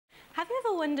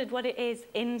wondered what it is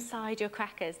inside your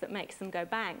crackers that makes them go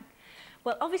bang?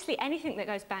 Well, obviously anything that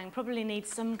goes bang probably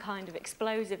needs some kind of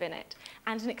explosive in it.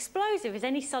 And an explosive is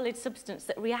any solid substance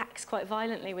that reacts quite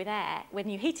violently with air when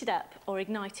you heat it up or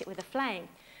ignite it with a flame.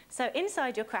 So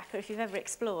inside your cracker, if you've ever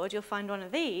explored, you'll find one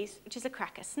of these, which is a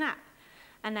cracker snap.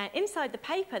 And now inside the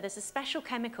paper, there's a special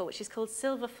chemical which is called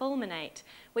silver fulminate,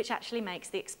 which actually makes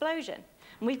the explosion.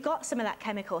 And we've got some of that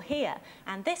chemical here,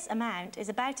 and this amount is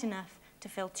about enough to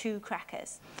fill 2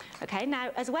 crackers. Okay, now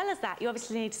as well as that, you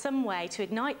obviously need some way to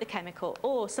ignite the chemical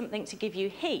or something to give you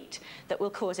heat that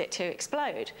will cause it to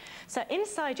explode. So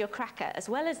inside your cracker, as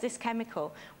well as this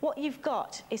chemical, what you've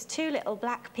got is 2 little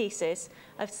black pieces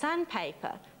of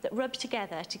sandpaper that rub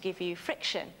together to give you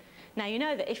friction. Now you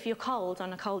know that if you're cold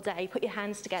on a cold day, you put your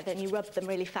hands together and you rub them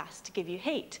really fast to give you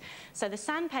heat. So the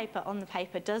sandpaper on the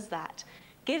paper does that,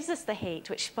 gives us the heat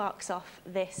which sparks off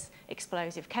this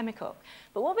explosive chemical.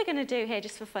 But what we're going to do here,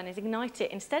 just for fun, is ignite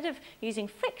it. Instead of using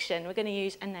friction, we're going to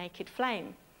use a naked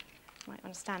flame. You might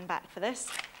want to stand back for this.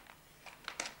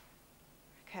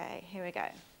 Okay, here we go.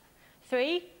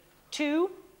 3,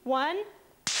 2, 1.